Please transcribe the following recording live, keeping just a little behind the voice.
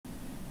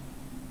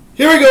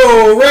Here we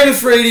go. Randoms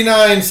for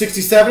 89,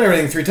 67.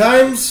 Everything 3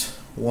 times.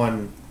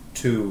 1,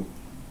 2,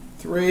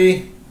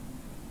 3.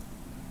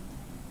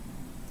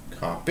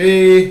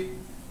 Copy.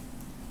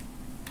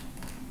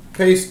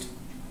 Paste.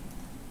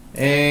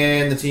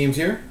 And the teams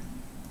here.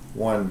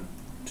 1,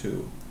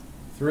 2,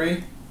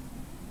 3.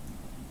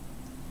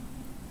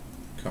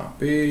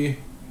 Copy.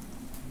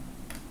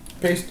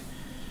 Paste.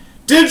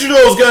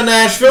 Digital's got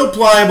Nashville,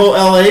 Pliable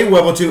LA,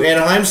 Webble 2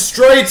 Anaheim,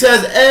 Strites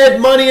has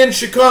Ed Money in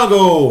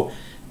Chicago,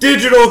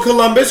 Digital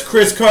Columbus,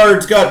 Chris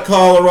Card's got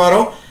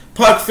Colorado,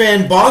 Puck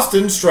Fan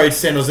Boston, Strites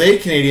San Jose,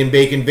 Canadian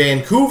Bacon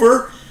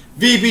Vancouver,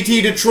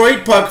 VPT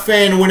Detroit, Puck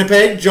Fan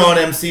Winnipeg, John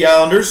MC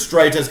Islanders,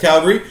 Strites has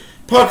Calgary,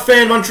 Puck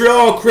Fan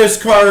Montreal,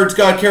 Chris Card's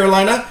got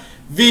Carolina,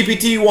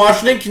 VPT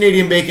Washington,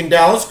 Canadian Bacon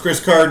Dallas,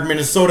 Chris Card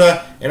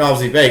Minnesota, and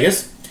obviously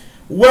Vegas.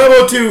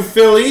 Webbo 2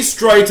 Philly,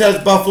 Strites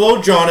has Buffalo,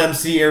 John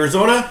MC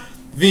Arizona,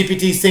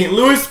 VPT St.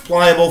 Louis,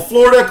 Pliable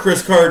Florida,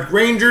 Chris Card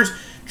Rangers,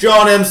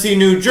 John MC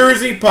New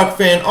Jersey, Puck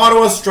Fan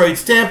Ottawa,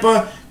 Strites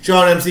Tampa,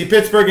 John MC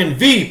Pittsburgh, and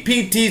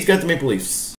VPT's got the Maple Leafs.